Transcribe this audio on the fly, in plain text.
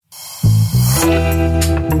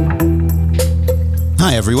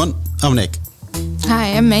Hi everyone, I'm Nick.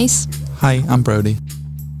 Hi, I'm Mace. Hi, I'm Brody.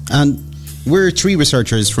 And we're three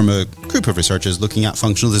researchers from a group of researchers looking at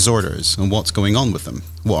functional disorders and what's going on with them.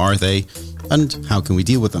 What are they and how can we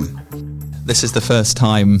deal with them? This is the first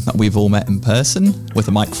time that we've all met in person with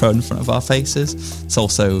a microphone in front of our faces.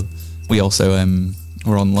 We also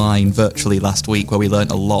were online virtually last week where we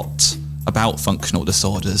learnt a lot about functional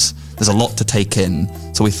disorders. There's a lot to take in,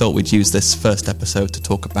 so we thought we'd use this first episode to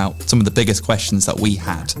talk about some of the biggest questions that we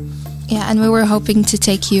had. Yeah, and we were hoping to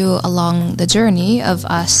take you along the journey of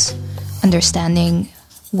us understanding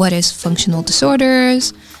what is functional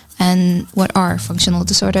disorders and what are functional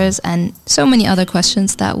disorders and so many other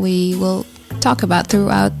questions that we will talk about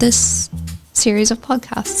throughout this series of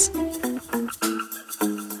podcasts.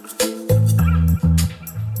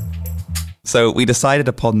 So we decided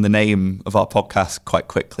upon the name of our podcast quite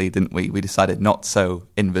quickly, didn't we? We decided Not So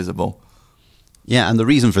Invisible. Yeah, and the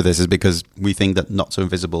reason for this is because we think that Not So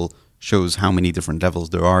Invisible shows how many different levels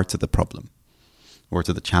there are to the problem, or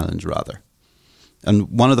to the challenge rather. And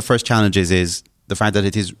one of the first challenges is the fact that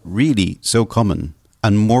it is really so common,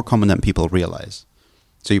 and more common than people realize.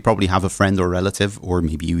 So you probably have a friend or relative, or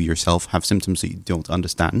maybe you yourself have symptoms that you don't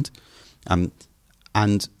understand, and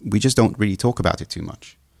we just don't really talk about it too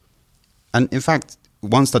much. And in fact,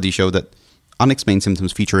 one study showed that unexplained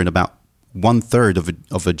symptoms feature in about 1/3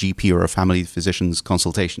 of a GP or a family physician's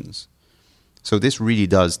consultations. So this really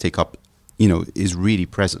does take up, is really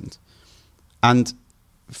present. And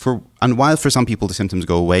while for some people the symptoms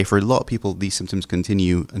go away, for a lot of people these symptoms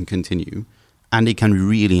continue, and they can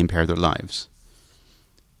really impair their lives.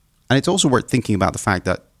 And it's also worth thinking about the fact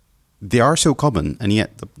that they are so common, and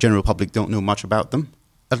yet the general public don't know much about them.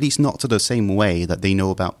 At least not to the same way that they know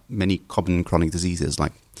about many common chronic diseases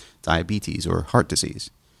like diabetes or heart disease.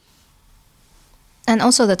 And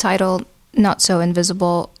also the title, Not So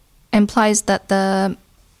Invisible, implies that the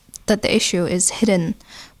issue is hidden.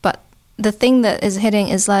 But the thing that is hidden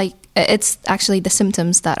is it's actually the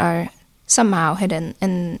symptoms that are somehow hidden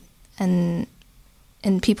in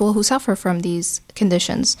people who suffer from these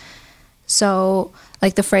conditions. So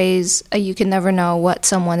like the phrase, you can never know what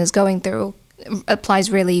someone is going through,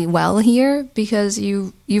 applies really well here, because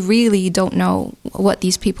you really don't know what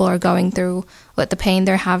these people are going through, what the pain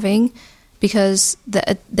they're having, because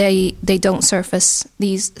they don't surface,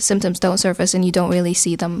 these symptoms don't surface, and you don't really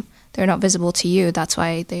see them. They're not visible to you. That's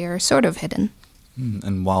why they are sort of hidden.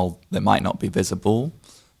 And while they might not be visible,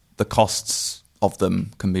 the costs of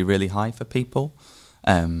them can be really high for people.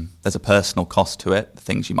 There's a personal cost to it, the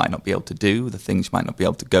things you might not be able to do, the things you might not be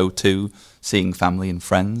able to go to, seeing family and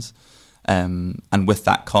friends. And with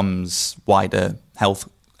that comes wider health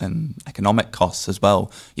and economic costs as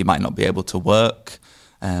well. You might not be able to work.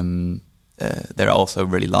 There are also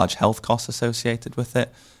really large health costs associated with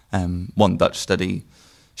it. One Dutch study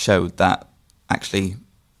showed that actually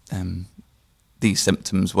these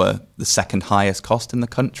symptoms were the second highest cost in the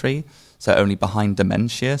country, so only behind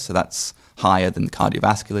dementia. So that's higher than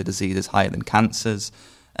cardiovascular diseases, higher than cancers.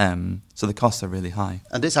 So the costs are really high.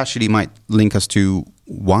 And this actually might link us to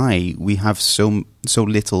why we have so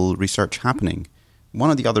little research happening. One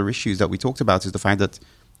of the other issues that we talked about is the fact that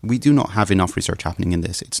we do not have enough research happening in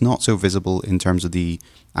this. It's not so visible in terms of the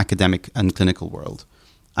academic and clinical world.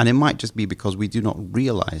 And it might just be because we do not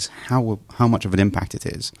realize how much of an impact it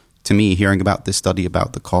is. To me, hearing about this study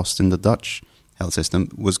about the cost in the Dutch health system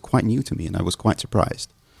was quite new to me, and I was quite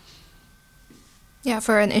surprised. Yeah,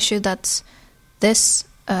 for an issue that's this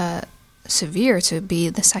severe to be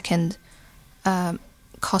the second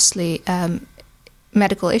costly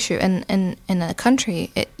medical issue in a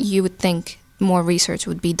country, you would think more research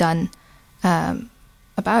would be done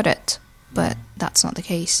about it, but that's not the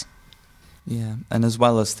case. Yeah, and as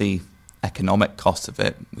well as the economic cost of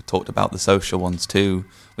it, we talked about the social ones too.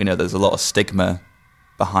 We know there's a lot of stigma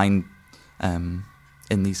behind in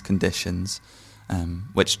these conditions,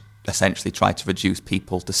 which essentially try to reduce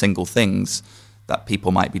people to single things. That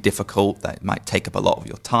people might be difficult, that might take up a lot of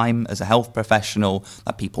your time as a health professional,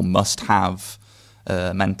 that people must have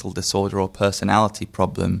a mental disorder or personality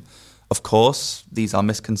problem. Of course, these are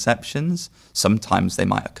misconceptions. Sometimes they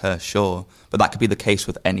might occur, sure, but that could be the case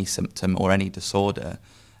with any symptom or any disorder.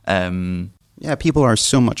 People are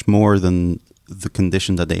so much more than the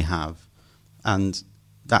condition that they have. And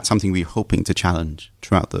that's something we're hoping to challenge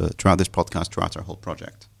throughout this podcast, throughout our whole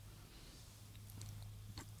project.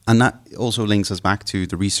 And that also links us back to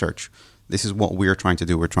the research. This is what we're trying to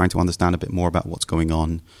do. We're trying to understand a bit more about what's going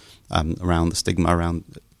on around the stigma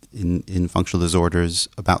around in functional disorders,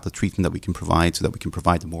 about the treatment that we can provide so that we can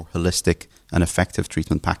provide a more holistic and effective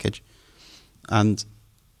treatment package. And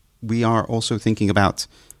we are also thinking about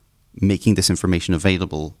making this information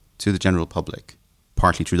available to the general public,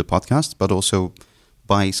 partly through the podcast, but also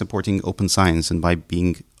by supporting open science and by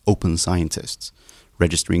being open scientists,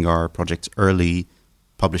 registering our projects early,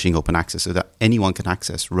 publishing open access so that anyone can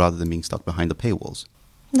access rather than being stuck behind the paywalls.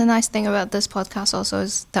 The nice thing about this podcast also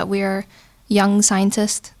is that we are young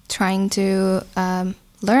scientists trying to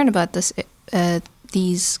learn about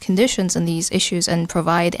these conditions and these issues and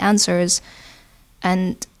provide answers.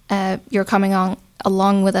 And you're coming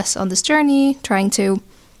along with us on this journey, trying to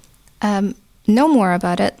know more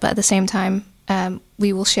about it, but at the same time,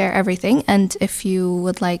 we will share everything. And if you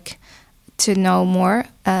would like to know more,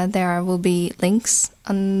 there will be links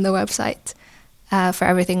on the website for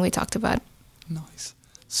everything we talked about. Nice.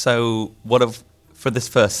 So for this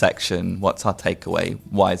first section, what's our takeaway?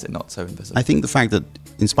 Why is it not so invisible? I think the fact that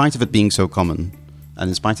in spite of it being so common, and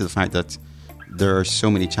in spite of the fact that there are so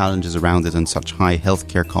many challenges around it and such high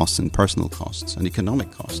healthcare costs and personal costs and economic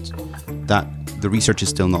costs, that the research is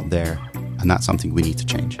still not there, and that's something we need to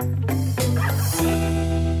change.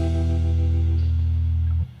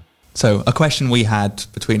 So a question we had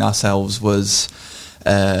between ourselves was,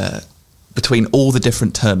 between all the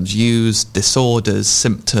different terms used, disorders,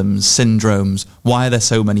 symptoms, syndromes, why are there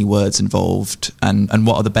so many words involved, and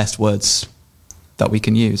what are the best words that we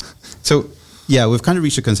can use? So, yeah, we've kind of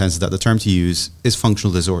reached a consensus that the term to use is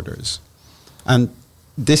functional disorders. And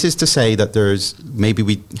this is to say that maybe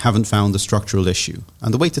we haven't found a structural issue.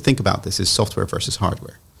 And the way to think about this is software versus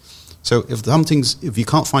hardware. So if you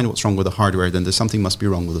can't find what's wrong with the hardware, then there's something must be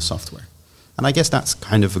wrong with the software. And I guess that's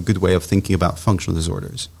kind of a good way of thinking about functional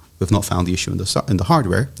disorders. We've not found the issue in the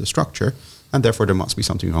hardware, the structure, and therefore there must be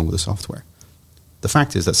something wrong with the software. The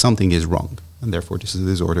fact is that something is wrong, and therefore this is a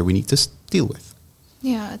disorder we need to deal with.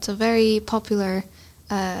 Yeah, it's a very popular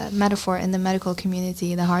metaphor in the medical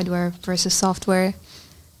community, the hardware versus software.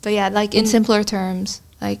 But yeah, like in simpler terms,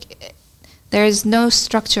 like there is no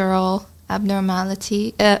structural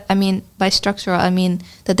abnormality. By structural, I mean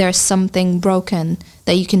that there's something broken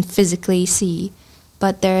that you can physically see,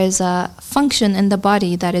 but there is a function in the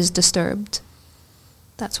body that is disturbed.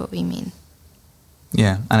 That's what we mean.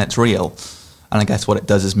 Yeah, and it's real. And I guess what it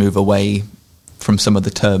does is move away from some of the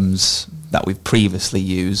terms that we've previously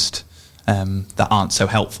used that aren't so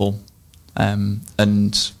helpful.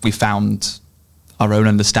 And we found our own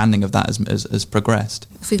understanding of that has progressed.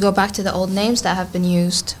 If we go back to the old names that have been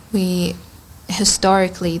used,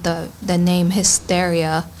 historically the name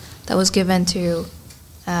hysteria that was given to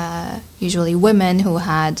usually women who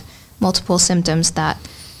had multiple symptoms that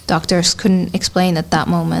doctors couldn't explain at that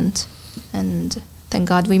moment. And thank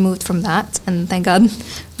God we moved from that, and thank God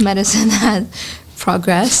medicine had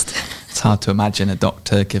progressed. It's hard to imagine a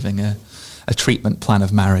doctor giving a treatment plan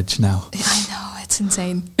of marriage now. I know, it's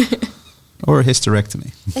insane. Or a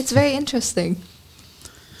hysterectomy. It's very interesting.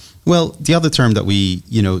 Well, the other term that we,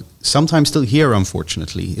 sometimes still hear,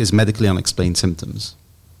 unfortunately, is medically unexplained symptoms.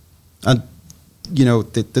 And,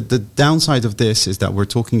 the downside of this is that we're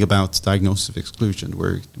talking about diagnosis of exclusion,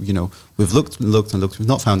 where, we've looked, we've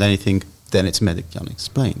not found anything, then it's medically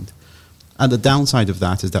unexplained. And the downside of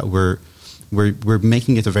that is that we're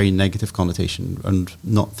making it a very negative connotation and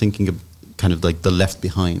not thinking of kind of like the left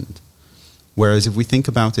behind. Whereas if we think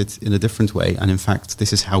about it in a different way, and in fact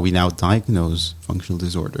this is how we now diagnose functional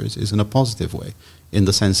disorders, is in a positive way, in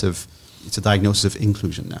the sense of it's a diagnosis of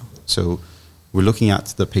inclusion now. So we're looking at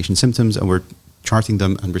the patient symptoms and we're charting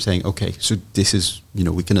them and we're saying, okay, so this is,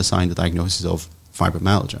 we can assign the diagnosis of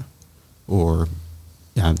fibromyalgia or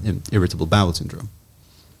irritable bowel syndrome.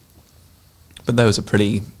 But those are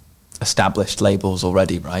pretty established labels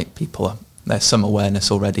already, right? There's some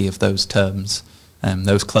awareness already of those terms,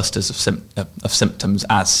 those clusters of symptoms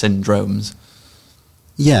as syndromes.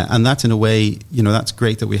 Yeah, and that in a way, that's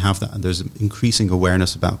great that we have that, and there's increasing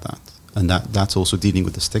awareness about that, and that's also dealing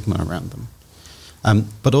with the stigma around them.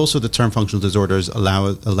 But also the term functional disorders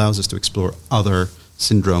allows us to explore other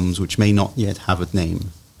syndromes which may not yet have a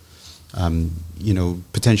name.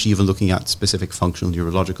 Potentially even looking at specific functional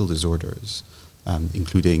neurological disorders,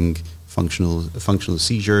 including functional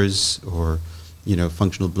seizures or,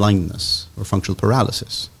 functional blindness or functional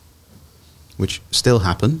paralysis, which still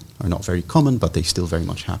happen, are not very common, but they still very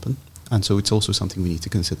much happen. And so it's also something we need to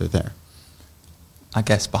consider there. I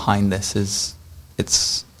guess behind this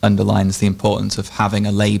it underlines the importance of having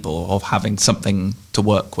a label, of having something to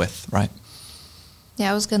work with, right?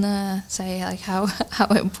 Yeah, I was gonna say like how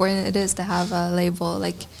important it is to have a label.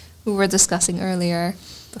 Like we were discussing earlier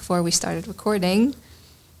before we started recording,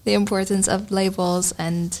 the importance of labels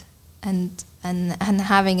and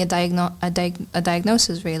having a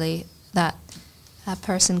diagnosis really that a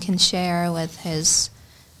person can share with his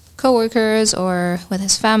coworkers or with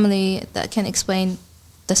his family that can explain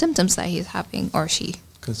the symptoms that he's having, or she.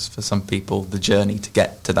 Because for some people, the journey to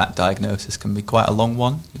get to that diagnosis can be quite a long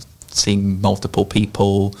one. You're seeing multiple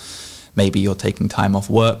people, maybe you're taking time off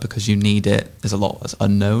work because you need it. There's a lot that's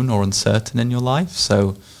unknown or uncertain in your life.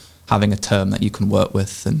 So having a term that you can work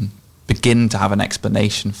with and begin to have an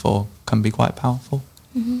explanation for can be quite powerful.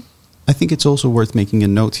 Mm-hmm. I think it's also worth making a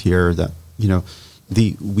note here that,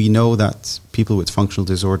 we know that people with functional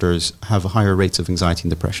disorders have higher rates of anxiety and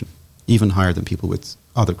depression, even higher than people with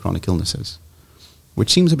other chronic illnesses,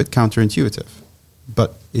 which seems a bit counterintuitive,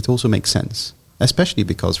 but it also makes sense, especially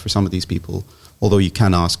because for some of these people, although you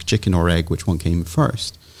can ask chicken or egg which one came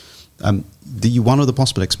first, one of the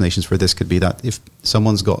possible explanations for this could be that if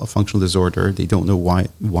someone's got a functional disorder, they don't know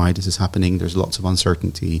why this is happening, there's lots of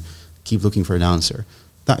uncertainty, keep looking for an answer,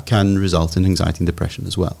 that can result in anxiety and depression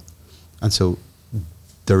as well. And so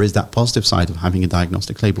there is that positive side of having a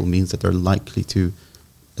diagnostic label, means that they're likely to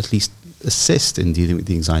at least assist in dealing with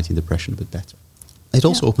the anxiety and depression a bit better. It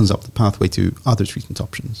also opens up the pathway to other treatment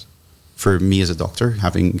options. For me as a doctor,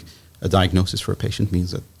 having a diagnosis for a patient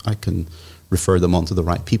means that I can refer them on to the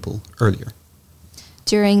right people earlier.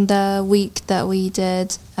 During the week that we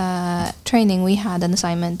did training, we had an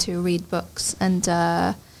assignment to read books, and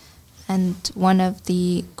one of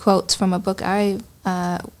the quotes from a book I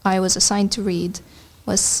was assigned to read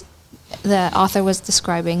was, the author was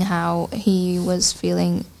describing how he was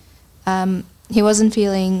feeling. He wasn't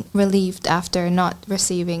feeling relieved after not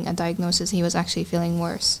receiving a diagnosis. He was actually feeling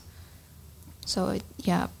worse. So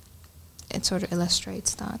it sort of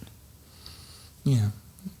illustrates that. Yeah.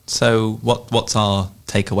 So what's our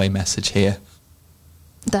takeaway message here?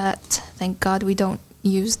 That thank God we don't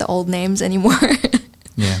use the old names anymore.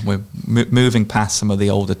 Yeah, we're moving past some of the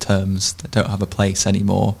older terms that don't have a place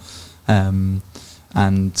anymore, and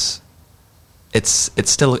it's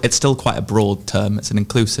still quite a broad term. It's an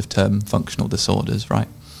inclusive term, functional disorders, right?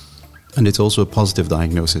 And it's also a positive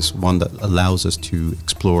diagnosis, one that allows us to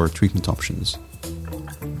explore treatment options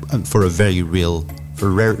for very real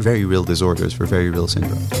disorders, for very real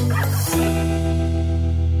syndromes.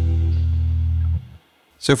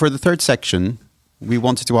 So for the third section, we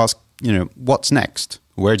wanted to ask, what's next?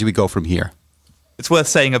 Where do we go from here? It's worth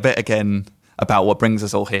saying a bit again about what brings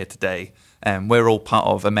us all here today. We're all part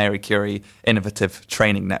of a Mary Curie Innovative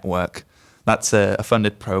Training Network. That's a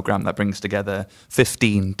funded program that brings together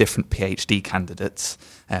 15 different PhD candidates.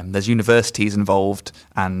 There's universities involved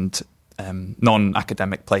and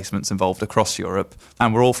non-academic placements involved across Europe.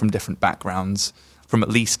 And we're all from different backgrounds, from at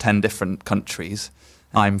least 10 different countries.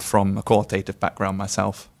 I'm from a qualitative background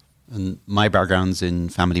myself. And my background's in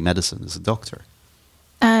family medicine as a doctor.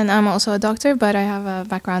 And I'm also a doctor, but I have a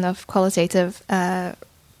background of qualitative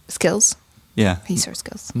skills. Yeah. Research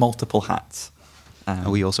skills. Multiple hats.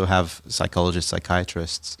 And we also have psychologists,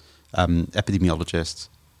 psychiatrists, epidemiologists.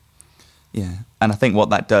 Yeah. And I think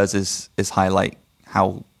what that does is highlight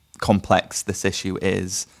how complex this issue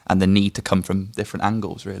is and the need to come from different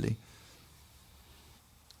angles, really.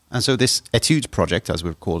 And so this ETUDE project, as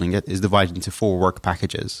we're calling it, is divided into 4 work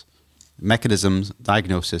packages: mechanisms,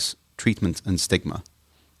 diagnosis, treatment, and stigma.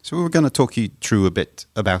 So we're going to talk you through a bit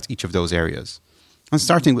about each of those areas. And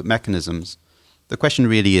starting with mechanisms, the question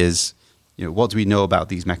really is, what do we know about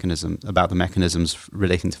these mechanisms, about the mechanisms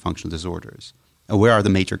relating to functional disorders? And where are the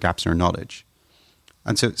major gaps in our knowledge?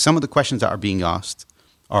 And so some of the questions that are being asked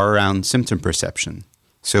are around symptom perception.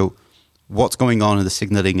 So what's going on in the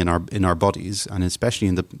signaling in our bodies, and especially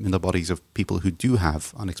in the bodies of people who do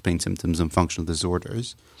have unexplained symptoms and functional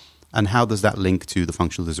disorders, and how does that link to the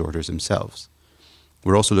functional disorders themselves?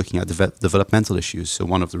 We're also looking at developmental issues. So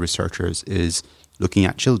one of the researchers is looking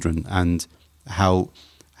at children and how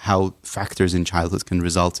factors in childhood can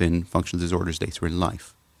result in functional disorders later in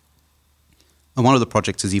life. And one of the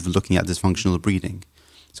projects is even looking at dysfunctional breathing.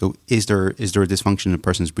 So is there a dysfunction in a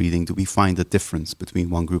person's breathing? Do we find a difference between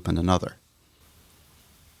one group and another?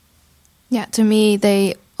 Yeah, to me,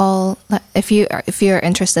 they all, if you're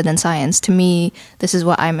interested in science, to me, this is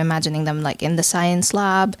what I'm imagining them like in the science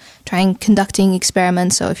lab, conducting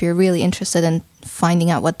experiments. So if you're really interested in finding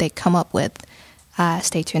out what they come up with,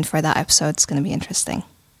 stay tuned for that episode. It's going to be interesting.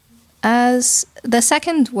 As the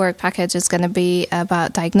second work package is going to be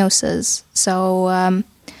about diagnosis. So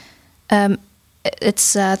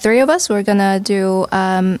it's 3 of us. We're going to do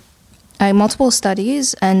multiple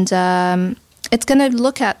studies, and it's going to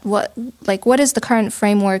look at what is the current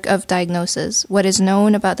framework of diagnosis, what is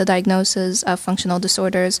known about the diagnosis of functional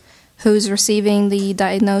disorders, who's receiving the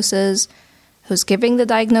diagnosis, who's giving the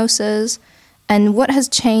diagnosis, and what has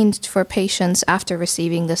changed for patients after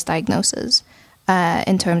receiving this diagnosis.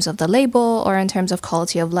 in terms of the label or in terms of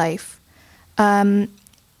quality of life.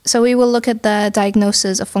 So we will look at the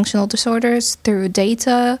diagnosis of functional disorders through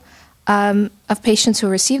data of patients who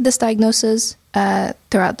received this diagnosis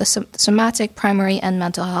throughout the somatic, primary, and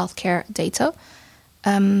mental health care data.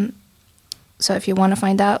 So if you want to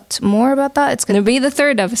find out more about that, it's going to be the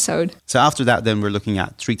third episode. So after that, then we're looking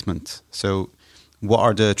at treatment. So what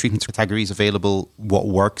are the treatment categories available? What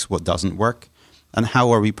works? What doesn't work? And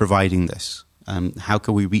how are we providing this? How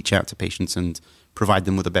can we reach out to patients and provide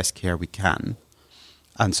them with the best care we can?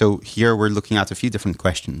 And so here we're looking at a few different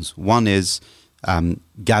questions. One is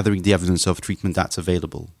gathering the evidence of treatment that's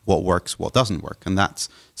available. What works? What doesn't work? And that's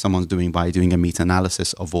someone's doing by doing a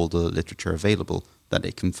meta-analysis of all the literature available that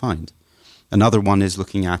they can find. Another one is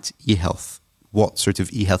looking at e-health. What sort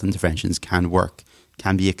of e-health interventions can work,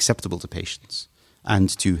 can be acceptable to patients and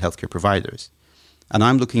to healthcare providers. And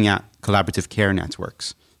I'm looking at collaborative care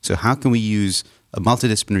networks. So how can we use a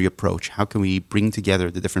multidisciplinary approach? How can we bring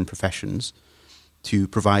together the different professions to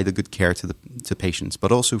provide a good care to patients,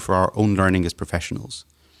 but also for our own learning as professionals?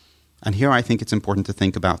 And here I think it's important to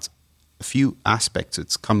think about a few aspects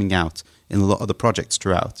that's coming out in a lot of the projects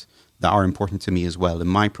throughout that are important to me as well in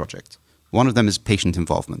my project. One of them is patient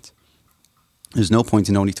involvement. There's no point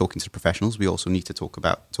in only talking to the professionals. We also need to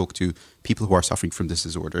talk to people who are suffering from these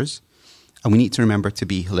disorders. And we need to remember to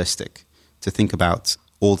be holistic, to think about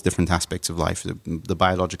all the different aspects of life, the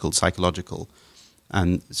biological, psychological,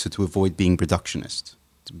 and so to avoid being reductionist,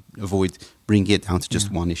 to avoid bringing it down to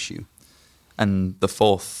just one issue. And the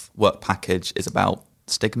fourth work package is about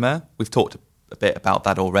stigma. We've talked a bit about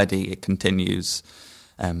that already. It continues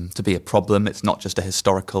to be a problem. It's not just a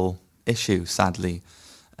historical issue, sadly.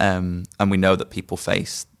 And we know that people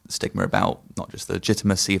face stigma about not just the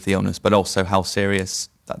legitimacy of the illness, but also how serious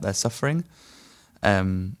that they're suffering.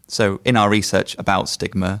 So in our research about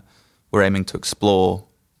stigma, we're aiming to explore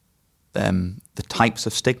the types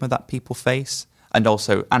of stigma that people face and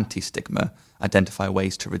also anti-stigma, identify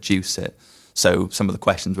ways to reduce it. So some of the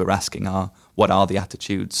questions we're asking are, what are the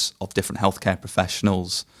attitudes of different healthcare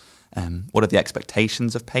professionals? What are the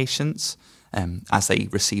expectations of patients as they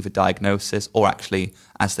receive a diagnosis or actually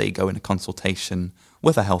as they go in a consultation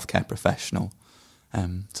with a healthcare professional?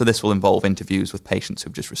 So this will involve interviews with patients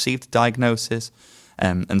who've just received a diagnosis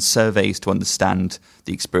and surveys to understand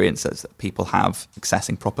the experiences that people have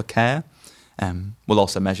accessing proper care. We'll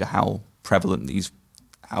also measure how prevalent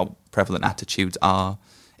attitudes are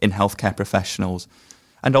in healthcare professionals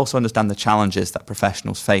and also understand the challenges that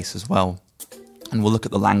professionals face as well. And we'll look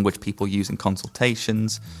at the language people use in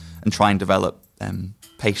consultations and try and develop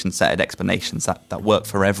patient-centered explanations that work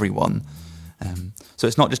for everyone. So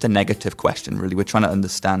it's not just a negative question, really. We're trying to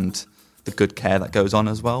understand the good care that goes on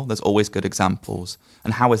as well. There's always good examples.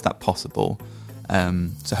 And how is that possible?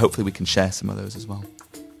 So hopefully we can share some of those as well.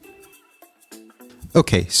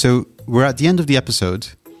 Okay, so we're at the end of the episode.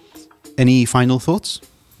 Any final thoughts?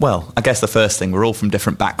 Well, I guess the first thing, we're all from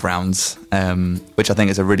different backgrounds, which I think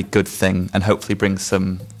is a really good thing and hopefully brings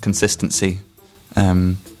some consistency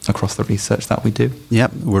across the research that we do.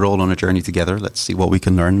 Yep, we're all on a journey together. Let's see what we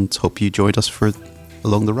can learn. Hope you joined us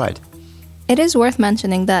along the ride. It is worth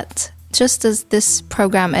mentioning that just as this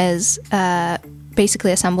program is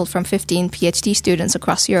basically assembled from 15 PhD students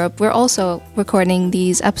across Europe, we're also recording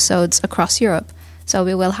these episodes across Europe. So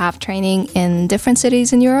we will have training in different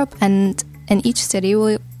cities in Europe, and in each city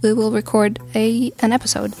we will record an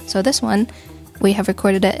episode. So this one, we have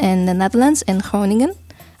recorded it in the Netherlands, in Groningen.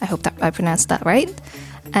 I hope that I pronounced that right.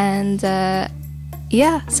 And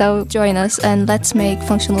so join us and let's make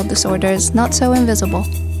functional disorders not so invisible.